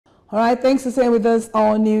All right, thanks for staying with us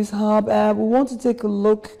on News Hub. We want to take a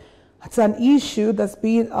look at an issue that's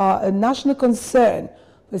been a national concern,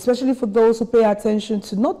 especially for those who pay attention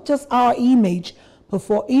to not just our image, but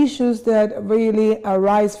for issues that really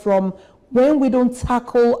arise from when we don't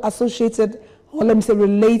tackle associated, or let me say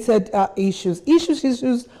related issues.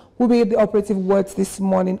 Issues will be the operative words this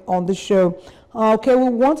morning on the show. Okay, we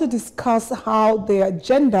want to discuss how the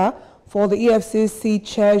agenda for the Efcc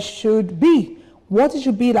chair should be. What it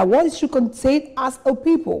should be like, what it should contain as a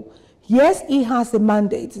people. Yes, he has a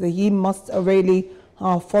mandate that he must really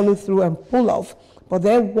follow through and pull off. But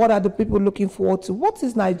then what are the people looking forward to? What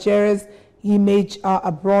is Nigeria's image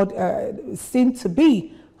abroad seen to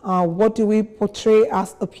be? What do we portray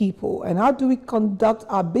as a people? And how do we conduct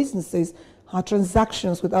our businesses, our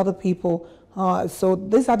transactions with other people? So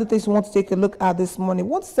these are the things we want to take a look at this morning.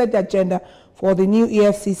 What set the agenda for the new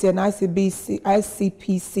EFCC and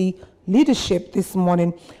Icpc leadership this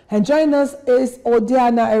morning? And joining us is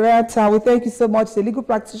Odiana Erata. We thank you so much, the legal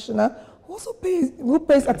practitioner who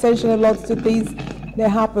pays attention a lot to things that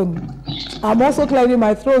happen. I'm also clearing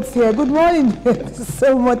my throat here. Good morning. Thank you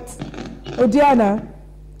so much, Odiana.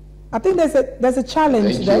 I think there's a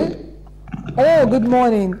challenge there. Oh, good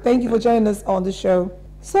morning. Thank you for joining us on the show.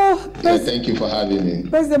 So, thank you for having me.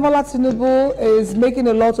 President Bola Tinubu is making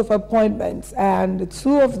a lot of appointments, and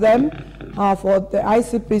two of them are for the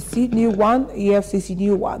Icpc new one, EFCC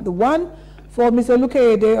new one. The one for Mr.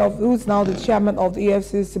 Lukayede, who's now the chairman of the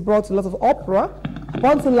EFCC, brought a lot of uproar. Up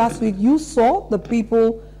until last week, you saw the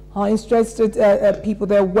people, interested people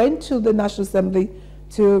there went to the National Assembly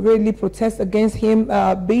to really protest against him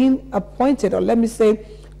being appointed, or let me say,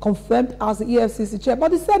 confirmed as the EFCC chair.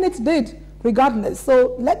 But the Senate did, regardless.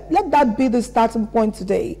 So let that be the starting point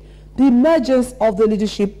today. The emergence of the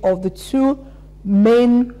leadership of the two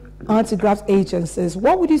main anti-graft agencies.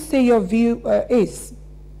 What would you say your view is?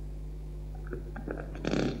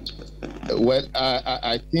 Well,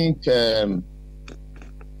 I think the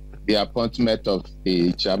appointment of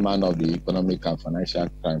the chairman of the Economic and Financial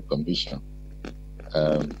Crime Commission,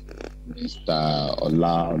 Mr.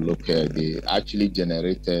 Ola Olukayede, actually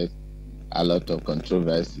generated a lot of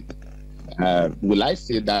controversy. Will I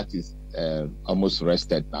say that is almost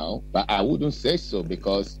rested now? But I wouldn't say so,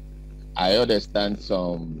 because I understand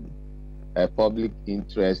some public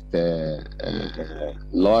interest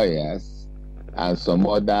lawyers and some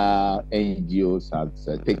other NGOs have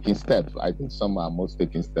taken steps. I think some are most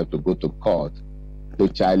taking steps to go to court to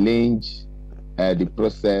challenge the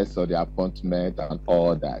process of the appointment and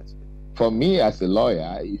all that. For me as a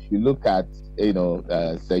lawyer, if you look at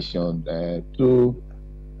section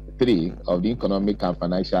 2(3) of the Economic and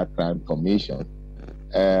Financial Crime Commission,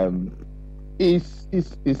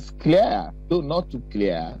 it's clear, though not too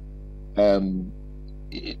clear. The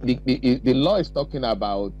law is talking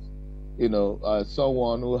about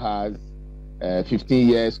someone who has 15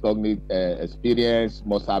 years cognitive experience,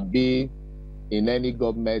 must have been in any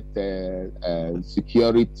government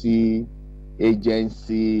security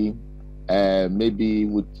agency, maybe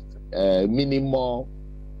with minimum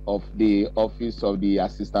of the office of the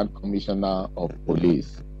Assistant Commissioner of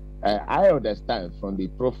Police. I understand from the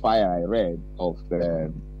profile I read of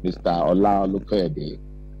Mr. Ola Olukayede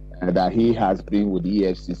that he has been with the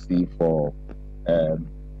EFCC for a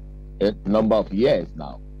number of years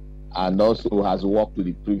now, and also has worked with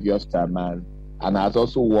the previous chairman, and has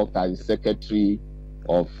also worked as secretary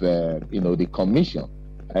of the commission.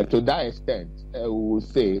 To that extent, we will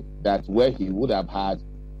say that where he would have had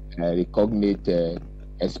a cognitive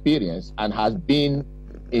experience and has been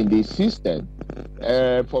in the system.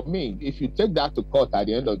 For me, if you take that to court at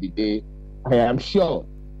the end of the day, I am sure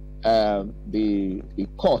the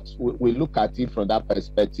court will look at it from that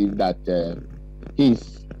perspective, that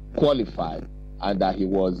he's qualified and that he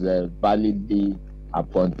was validly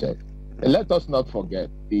appointed. And let us not forget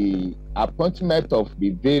the appointment of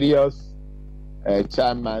the various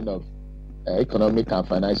chairman of Economic and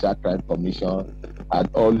Financial Crime Commission had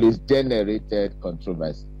always generated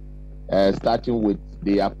controversy, starting with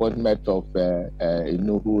the appointment of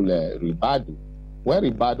Inuhul Ribadu. When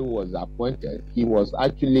Ribadu was appointed, he was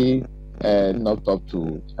actually not up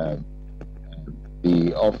to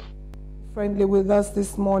the off. Friendly with us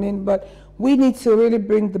this morning, but we need to really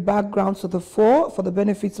bring the background to the fore for the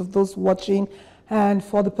benefits of those watching and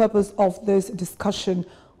for the purpose of this discussion.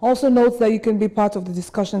 Also note that you can be part of the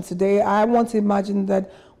discussion today. I want to imagine that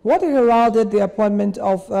what heralded the appointment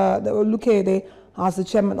of Olukayede as the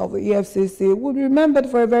chairman of the EFCC would be remembered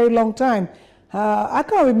for a very long time. I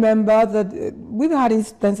can remember that we've had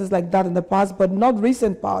instances like that in the past, but not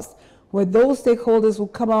recent past, where those stakeholders will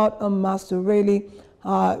come out en masse to really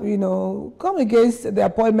come against the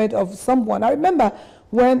appointment of someone. I remember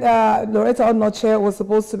when Loretta Onoche was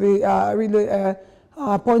supposed to be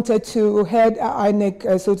appointed to head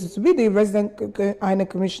INEC, so to be the resident INEC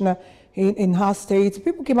commissioner in her state,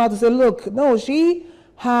 people came out to say, look, no, she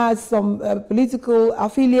has some political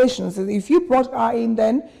affiliations. If you brought her in,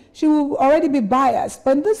 then she will already be biased.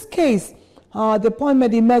 But in this case, the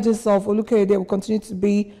appointment, the emergence of Olukoyede will continue to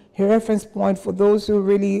be a reference point for those who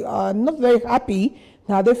really are not very happy.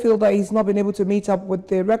 Now, they feel that he's not been able to meet up with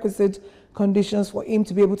the requisite conditions for him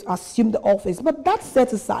to be able to assume the office. But that's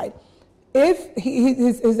set aside. If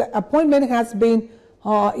his appointment has been,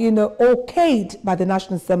 okayed by the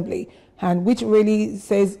National Assembly, and which really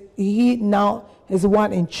says he now is the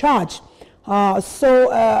one in charge. That's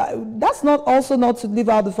not to leave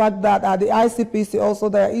out the fact that at the ICPC also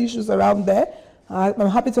there are issues around there. I'm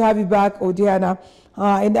happy to have you back, Odiana.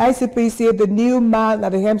 In the ICPC, the new man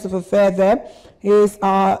at the helm of affair there is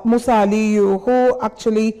Musa Aliyu, who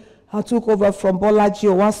actually took over from Bolaji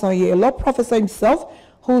Owasanye, a law professor himself,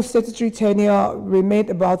 whose statutory tenure remained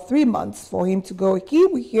about 3 months for him to go.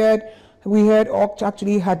 We heard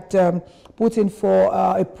actually had put in for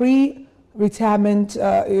a pre-retirement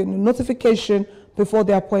notification before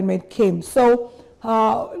the appointment came. So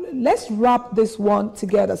let's wrap this one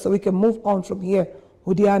together so we can move on from here,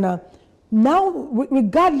 Odiana. Now,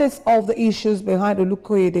 regardless of the issues behind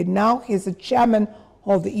Olukoyede, now he's the chairman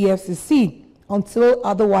of the EFCC until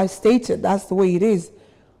otherwise stated. That's the way it is.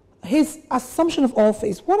 His assumption of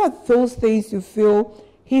office, what are those things you feel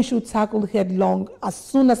he should tackle headlong as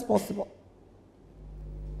soon as possible?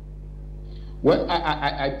 Well,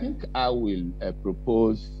 I think I will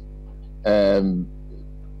propose a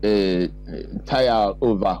entire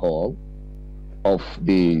overhaul of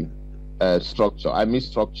the structure. I mean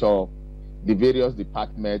structure the various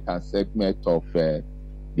departments and segments of the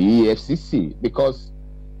EFCC, because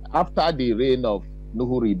after the reign of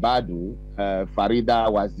Nuhu Ribadu, Farida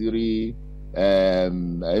Waziri,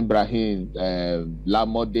 Ibrahim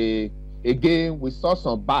Lamode, again we saw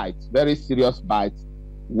some bites, very serious bites,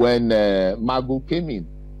 when Magu came in,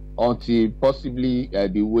 until possibly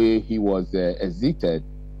the way he was exited.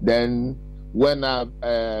 Then when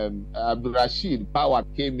Abdul Rashid Power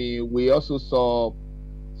came in, we also saw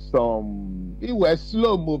it was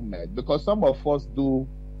slow movement, because some of us do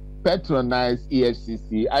patronize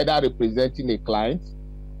EFCC, either representing a client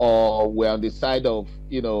or we're on the side of,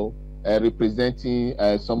 representing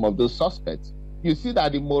some of those suspects. You see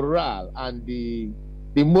that the morale and the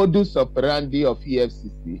modus operandi of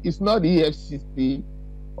EFCC is not the EFCC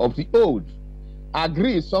of the old.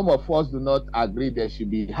 Agree, some of us do not agree there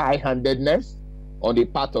should be high-handedness on the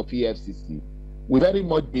part of EFCC. We very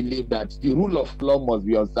much believe that the rule of law must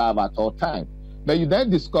be observed at all times. But you then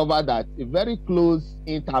discover that a very close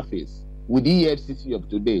interface with the EFCC of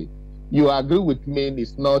today, you agree with me,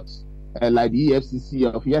 is not like the EFCC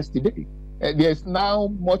of yesterday. There's now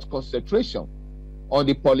much concentration on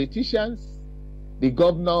the politicians, the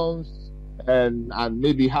governors, and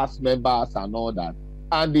maybe House members and all that,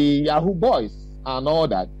 and the Yahoo boys and all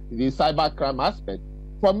that, the cybercrime aspect.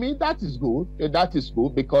 For me, that is good. That is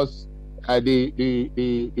good, because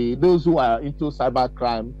those who are into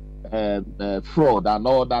cybercrime, fraud and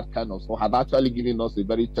all that kind of stuff have actually given us a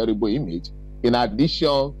very terrible image, in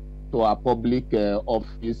addition to our public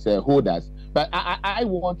office holders. But I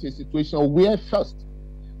want a situation where, first,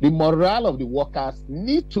 the morale of the workers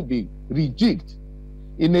need to be rejigged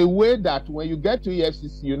in a way that when you get to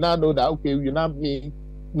EFCC, you now know that, okay, you now mean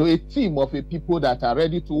a team of people that are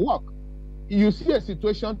ready to work. You see a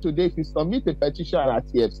situation today, if you submit a petition at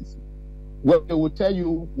EFCC, well, they will tell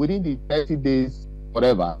you within the 30 days,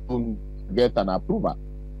 whatever, to get an approval.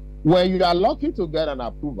 When you are lucky to get an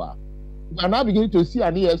approval, you are now beginning to see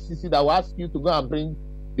an EFCC that will ask you to go and bring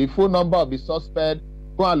the phone number of the suspect,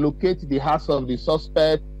 go and locate the house of the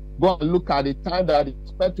suspect, go and look at the time that the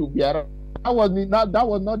suspect will be around. That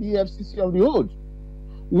was not the EFCC of the old.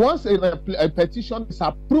 Once a petition is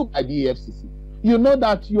approved by the EFCC, you know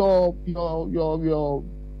that your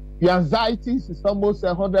anxieties is almost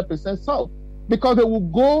 100% solved, because they will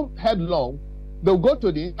go headlong. They'll go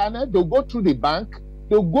to the internet, they'll go through the bank,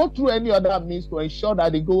 they'll go through any other means to ensure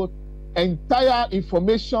that they go entire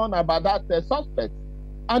information about that suspect,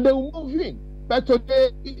 and they will move in. But today,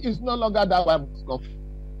 it is no longer that way.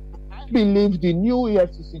 I believe the new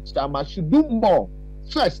EFCC chairman should do more,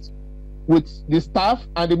 first, with the staff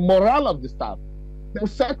and the morale of the staff. Then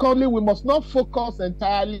secondly, we must not focus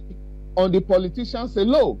entirely on the politicians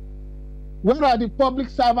alone. Where are the public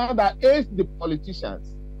servants that aid the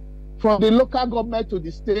politicians? From the local government to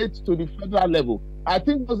the state to the federal level. I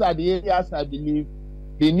think those are the areas I believe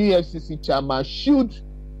the new FCC chairman should,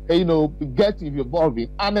 get involved in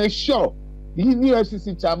and ensure the new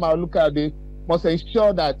FCC chairman must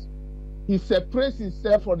ensure that he separates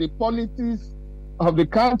himself from the politics of the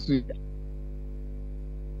country.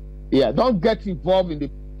 Yeah, don't get involved in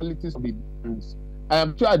the politics of the country. I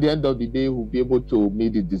am sure at the end of the day, we'll be able to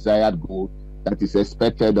meet the desired goal that is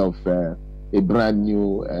expected of a brand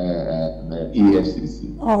new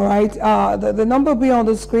EFCC. All right. The number will be on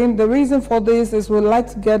the screen. The reason for this is we'd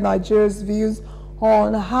like to get Nigeria's views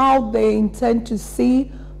on how they intend to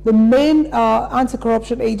see the main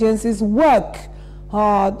anti-corruption agencies work.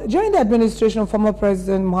 During the administration of former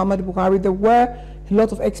President Muhammadu Buhari, there were a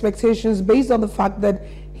lot of expectations based on the fact that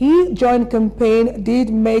he joined campaign, did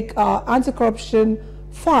make anti-corruption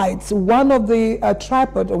fights one of the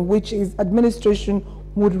tripod on which his administration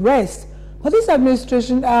would rest. But this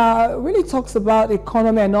administration really talks about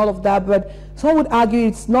economy and all of that, but some would argue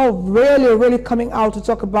it's not really coming out to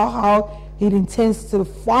talk about how it intends to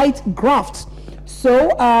fight graft. So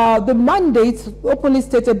the mandates openly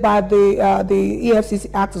stated by the EFCC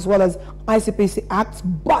Act as well as Icpc Act,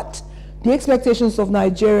 but the expectations of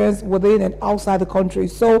Nigerians within and outside the country.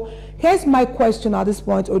 So here's my question at this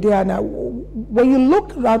point, Odiana. When you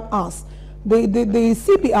look around us, the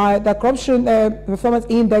CPI, the Corruption Performance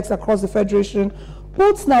Index across the Federation,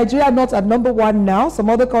 puts Nigeria not at #1 now. Some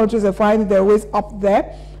other countries are finding their ways up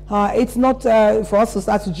there. It's not for us to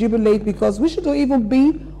start to jubilate because we shouldn't even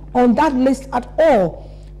be on that list at all.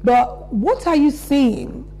 But what are you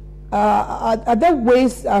seeing? Are there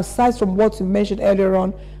ways, aside from what you mentioned earlier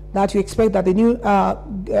on, that you expect that the new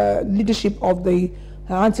leadership of the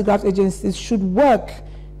anti-graft agencies should work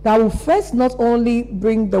that will first not only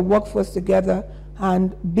bring the workforce together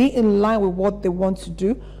and be in line with what they want to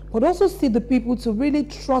do, but also see the people to really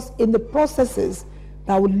trust in the processes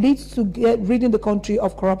that will lead to ridding the country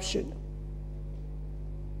of corruption?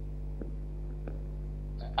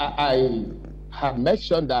 I have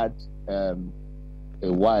mentioned that a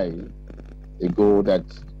while ago that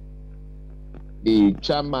the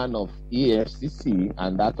chairman of EFCC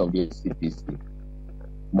and that of the Icpc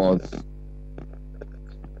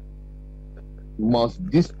must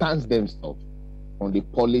distance themselves from the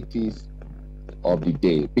politics of the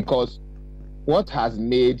day, because what has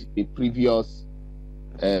made the previous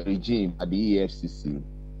regime at the EFCC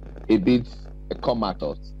a bit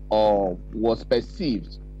comatose or was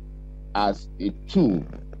perceived as a tool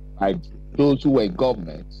by those who were in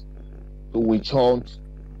government to witch hunt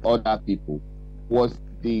other people was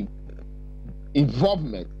the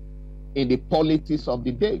involvement in the politics of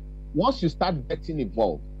the day. Once you start getting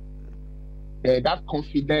involved, that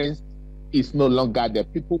confidence is no longer there.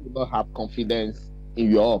 People will not have confidence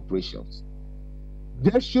in your operations.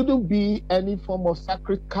 There shouldn't be any form of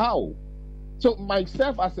sacred cow. So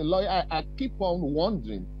myself as a lawyer, I keep on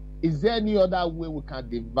wondering, is there any other way we can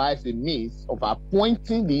devise a means of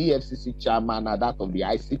appointing the EFCC chairman and that of the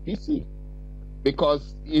Icpc?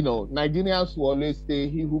 Because, Nigerians will always say,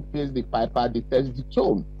 he who pays the piper determines the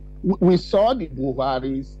tone. We saw the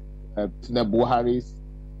Buhari's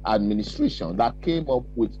administration that came up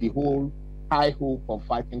with the whole high hope for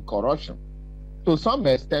fighting corruption. To some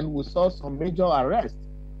extent, we saw some major arrests.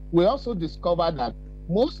 We also discovered that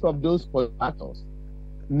most of those perpetrators,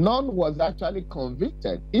 none was actually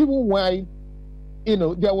convicted, even when,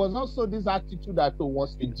 there was also this attitude that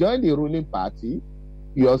once you join the ruling party,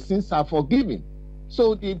 your sins are forgiven.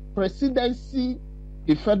 So the presidency,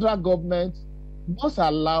 the federal government must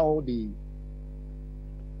allow the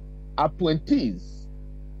appointees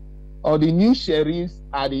or the new sheriffs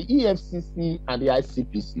at the EFCC and the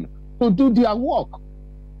Icpc to do their work.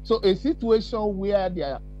 So a situation where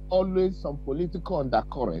there are always some political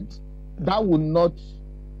undercurrent, that will not,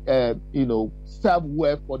 serve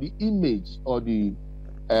well for the image of the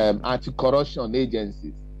anti-corruption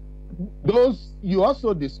agencies. You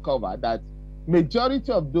also discover that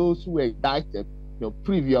majority of those who were indicted,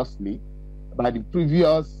 previously by the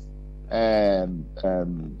previous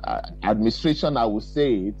administration, I would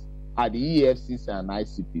say it, at the EFCC and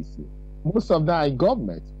Icpc, most of them are in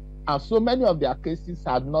government, and so many of their cases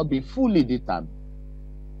had not been fully determined.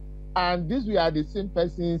 And these were the same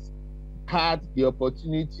persons had the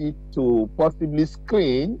opportunity to possibly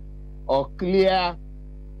screen or clear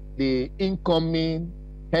the incoming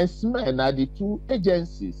henchmen at the two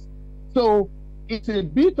agencies. So it's a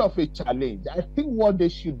bit of a challenge. I think what they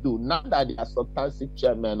should do, now that they are substantive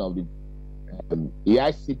chairman of the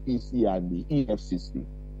Icpc and the EFCC,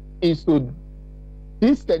 is to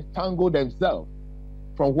disentangle themselves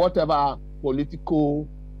from whatever political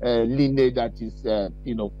lineage that is,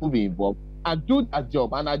 could be involved, and do that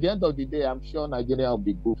job. And at the end of the day, I'm sure Nigeria will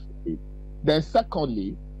be good for it. Then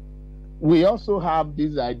secondly, we also have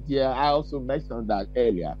this idea, I also mentioned that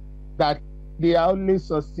earlier, that they only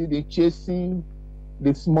succeed in chasing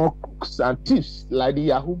the small crooks and thieves like the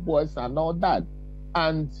Yahoo boys and all that.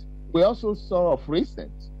 And we also saw of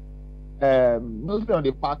recent, mostly on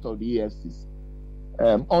the part of the Efcc,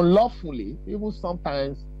 unlawfully, even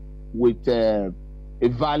sometimes with a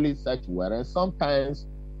valid search warrant, sometimes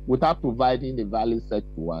without providing a valid search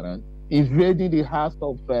warrant, invading the house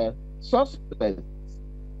of suspects.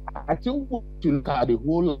 I think we should look at the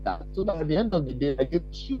whole of that, so that at the end of the day, you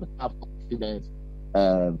should have confidence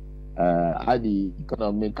at the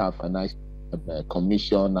Economic and Financial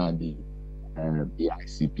Commission and the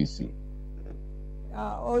Icpc.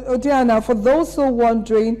 Odiana, for those who are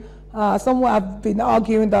wondering, some have been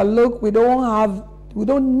arguing that, look, we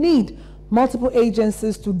don't need multiple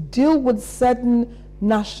agencies to deal with certain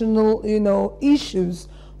national, issues.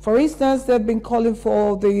 For instance, they've been calling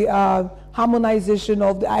for the harmonization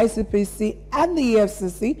of the Icpc and the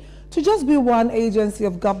Efcc to just be one agency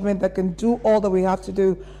of government that can do all that we have to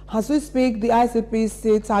do. As we speak, the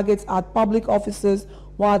Icpc targets at public officers,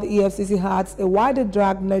 while the Efcc has a wider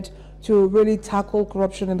dragnet to really tackle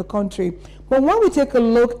corruption in the country. But when we take a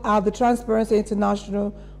look at the Transparency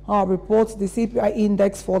International reports, the CPI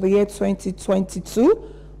index for the year 2022,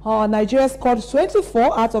 Nigeria scored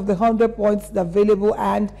 24 out of the 100 points available,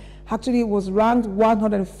 and actually was ranked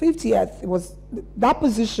 150th. It was that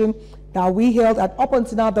position that we held at up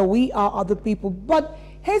until now, that we are other people. But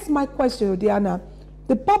here's my question, Diana.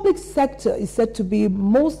 The public sector is said to be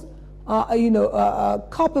most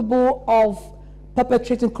culpable of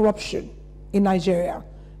perpetrating corruption in Nigeria.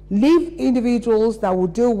 Leave individuals that will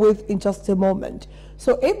deal with in just a moment.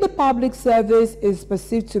 So if the public service is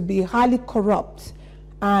perceived to be highly corrupt,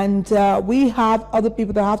 and we have other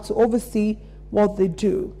people that have to oversee what they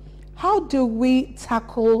do, how do we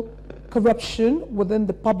tackle corruption within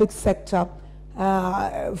the public sector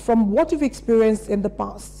from what you've experienced in the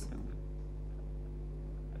past?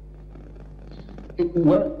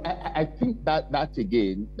 Well, I think that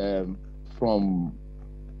again, from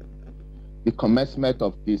the commencement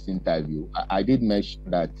of this interview, I did mention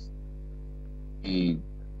that the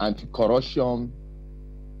anti-corruption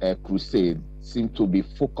crusade seemed to be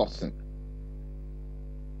focusing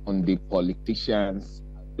on the politicians,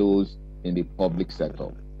 those in the public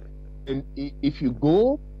sector. And if you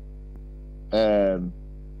go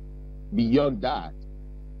beyond that,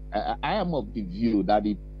 I am of the view that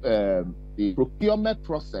the procurement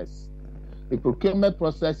process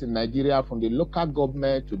in Nigeria, from the local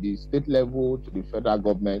government to the state level to the federal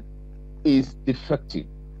government, is defective.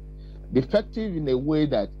 Defective in a way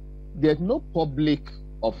that there's no public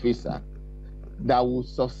officer that will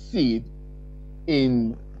succeed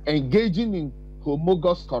in engaging in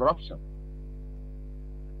homologous corruption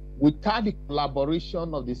without the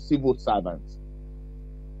collaboration of the civil servants.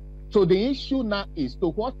 So the issue now is, to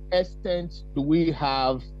what extent do we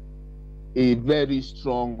have a very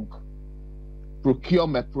strong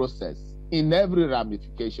procurement process in every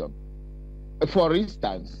ramification? For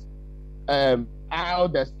instance, how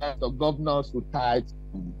the state of governors will tie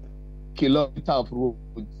kilometers of roads.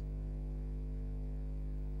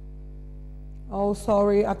 Oh,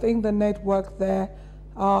 sorry, I think the network there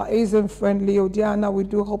isn't friendly. Odiana, we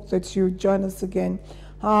do hope that you join us again.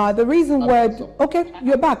 The reason why... Okay,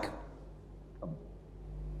 you're back.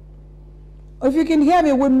 If you can hear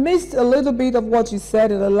me, we missed a little bit of what you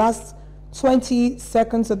said in the last 20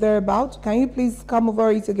 seconds or thereabout. Can you please come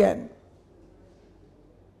over it again?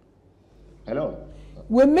 Hello?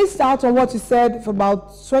 We missed out on what you said for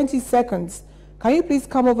about 20 seconds. Can you please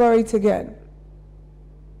come over it again?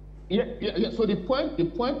 Yeah. So the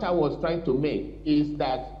point I was trying to make is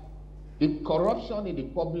that the corruption in the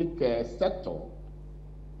public sector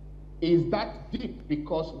is that deep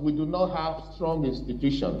because we do not have strong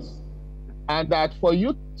institutions. And that for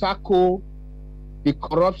you to tackle the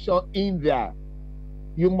corruption in there,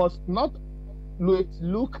 you must not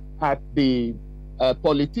look at the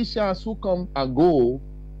politicians who come and go,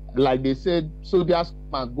 like they said, soldiers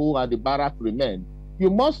come and go and the barrack remain. You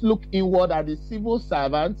must look inward at the civil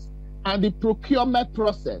servants and the procurement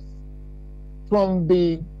process, from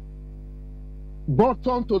the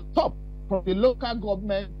bottom to top, from the local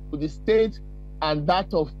government to the state and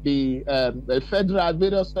that of the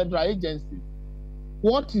various federal agencies.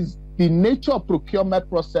 What is the nature of procurement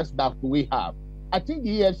process that we have? I think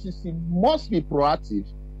the Efcc must be proactive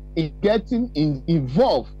in getting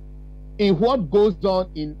involved in what goes on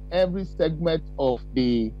in every segment of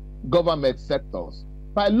the government sectors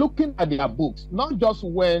by looking at their books, not just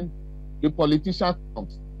when the politician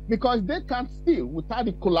comes, because they can't steal without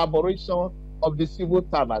the collaboration of the civil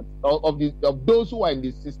servants, of those who are in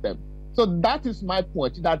the system. So that is my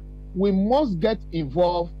point, that we must get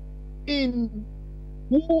involved in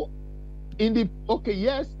okay,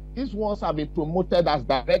 yes, these ones have been promoted as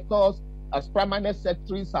directors, as permanent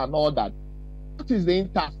secretaries and all that. What is the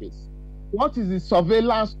interface? What is the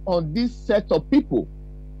surveillance on this set of people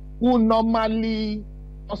who normally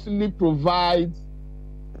possibly provide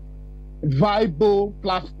viable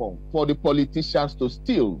platform for the politicians to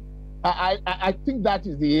steal? I think that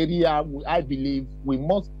is the area I believe we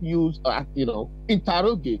must use,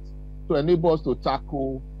 interrogate to enable us to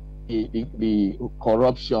tackle the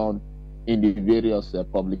corruption in the various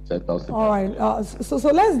public sectors. All right. So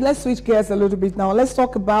let's switch gears a little bit now. Let's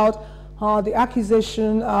talk about the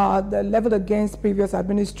accusation the leveled against previous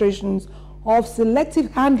administrations of selective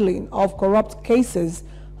handling of corrupt cases.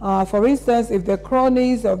 For instance, if their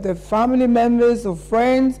cronies, of their family members or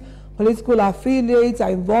friends, political affiliates are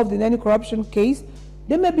involved in any corruption case,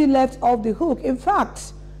 they may be left off the hook. In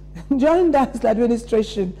fact, during that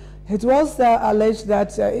administration, it was alleged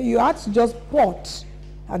that you had to just port.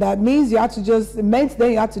 That means you had to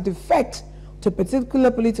then you had to defect to a particular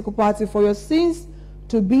political party for your sins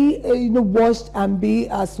to be washed and be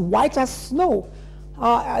as white as snow.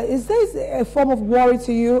 Is this a form of worry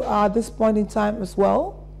to you at this point in time as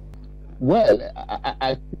well? Well,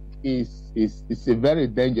 I think it's a very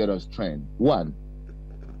dangerous trend. One,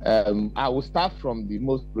 I will start from the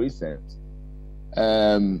most recent.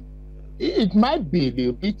 It might be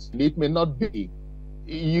the rich, it may not be.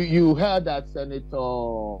 You heard that Senator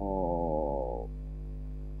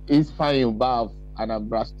Ifeanyi Ubah of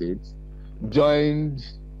Anambra State joined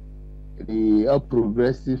the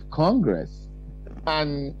Progressive Congress,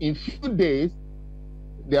 and in few days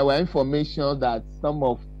there were information that some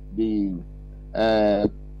of the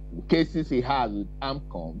cases he had with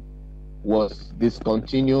AMCOM was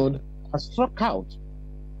discontinued and struck out.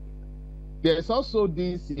 There's also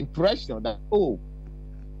this impression that,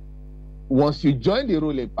 once you join the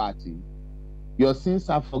ruling party, your sins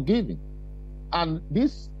are forgiven. And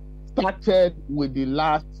this started with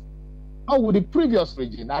with the previous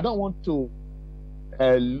regime. I don't want to,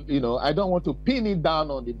 pin it down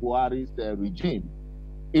on the Buhari's regime.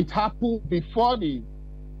 It happened before the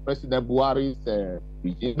President Buhari's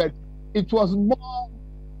regime, but it was more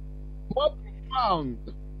profound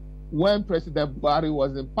when President Buhari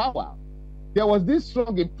was in power. There was this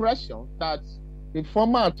strong impression that the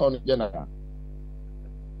former Attorney General,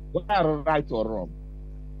 whether right or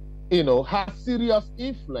wrong, had serious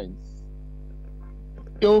influence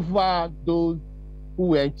over those who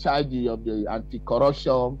were in charge of the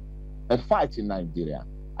anti-corruption fight in Nigeria.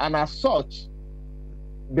 And as such,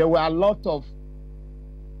 there were a lot of,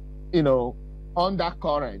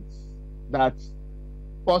 undercurrents that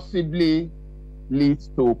possibly leads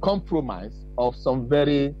to compromise of some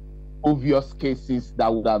very obvious cases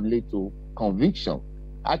that would have led to conviction.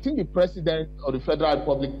 I think the President of the Federal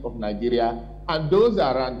Republic of Nigeria and those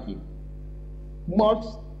around him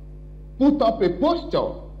must put up a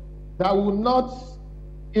posture that will not,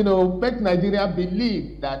 make Nigeria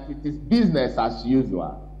believe that it is business as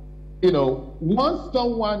usual. Once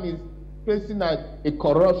someone is facing a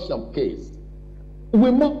corruption case, we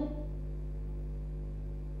must.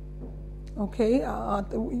 Okay,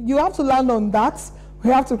 you have to land on that. We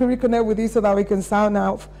have to reconnect with you so that we can sound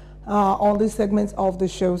out on this segment of the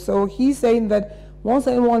show. So he's saying that once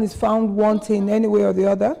anyone is found wanting any way or the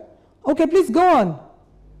other. Okay, please go on.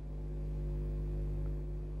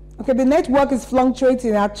 Okay, the network is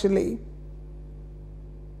fluctuating actually.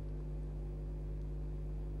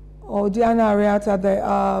 Oh, Diana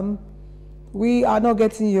Ariata, we are not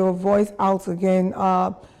getting your voice out again.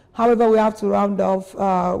 However, we have to round off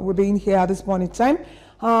within here at this point in time.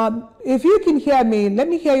 If you can hear me, let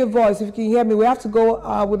me hear your voice. If you can hear me, we have to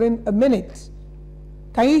go within a minute.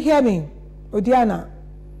 Can you hear me, Odiana?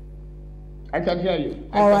 I can hear you.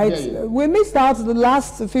 All right. We missed out the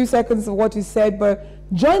last few seconds of what you said, but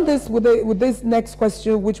join this with this next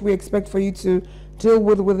question, which we expect for you to deal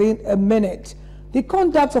with within a minute. The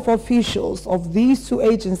conduct of officials of these two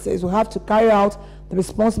agencies will have to carry out the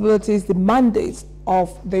responsibilities, the mandates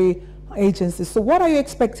of the agencies. So what are your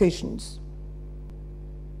expectations?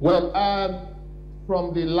 Well,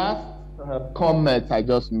 from the last comment I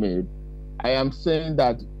just made, I am saying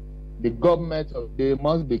that the government, they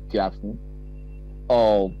must be careful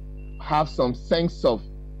or have some sense of,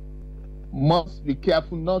 must be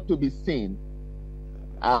careful not to be seen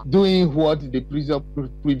doing what the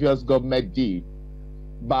previous government did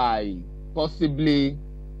by possibly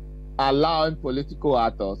allowing political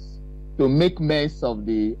actors to make mess of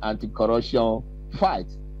the anti-corruption fight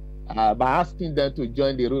by asking them to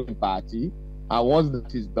join the ruling party And once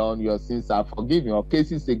that is done, your sins are forgiven, or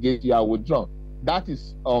cases against you are withdrawn. That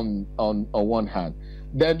is on one hand.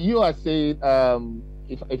 Then you are saying,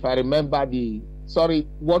 if I remember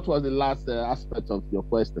what was the last aspect of your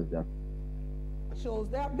question there?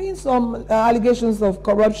 There have been some allegations of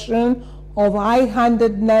corruption, of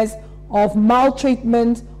high-handedness, of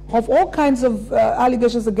maltreatment, of all kinds of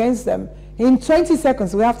allegations against them. In 20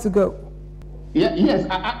 seconds, we have to go. Yeah, yes,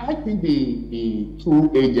 I think the two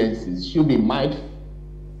agencies should be mindful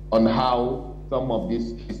on how some of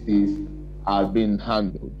these cases are being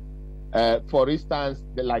handled. For instance,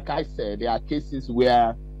 like I said, there are cases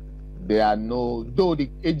where there are though the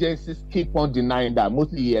agencies keep on denying that,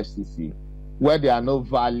 mostly Efcc, where there are no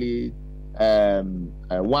valid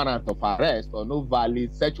warrant of arrest or no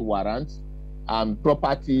valid search warrants, and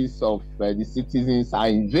properties of the citizens are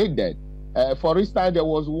invaded. For instance, there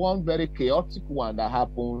was one very chaotic one that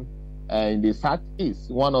happened in the Southeast.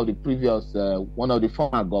 One of the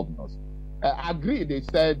former governors agreed. They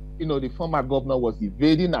said, the former governor was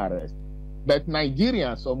evading arrest, but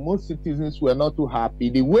Nigerians or most citizens were not too happy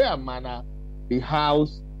the way and manner the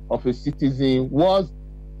house of a citizen was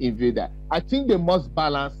invaded. I think they must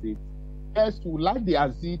balance it. First, we like the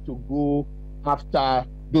AZ to go after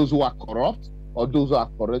those who are corrupt or those who are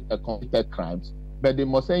committed crimes, but they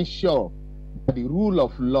must ensure that the rule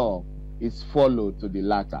of law is followed to the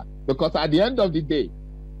latter. Because at the end of the day,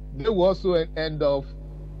 they will also end up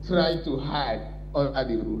trying to hide under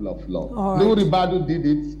the rule of law. Ribadu did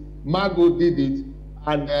it, Mago did it,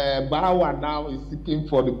 and Barawa now is seeking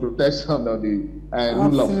for the protection of the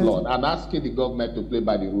rule of law and asking the government to play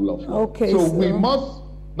by the rule of law. Okay, so we must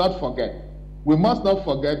not forget. We must not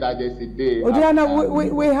forget that there's a day.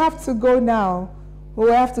 Odiana, we have to go now. We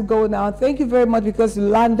have to go now. Thank you very much, because you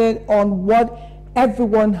landed on what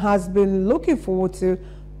everyone has been looking forward to,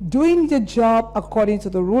 doing the job according to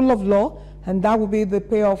the rule of law, and that will be the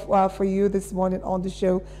payoff for you this morning on the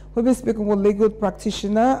show. We'll be speaking with legal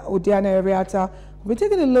practitioner Odiana Ariata. We're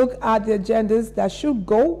taking a look at the agendas that should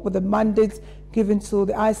go with the mandates given to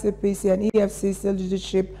the Icpc and Efcc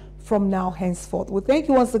leadership from now henceforth. We thank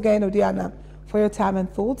you once again, Odiana, for your time and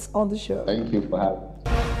thoughts on the show. Thank you for having me.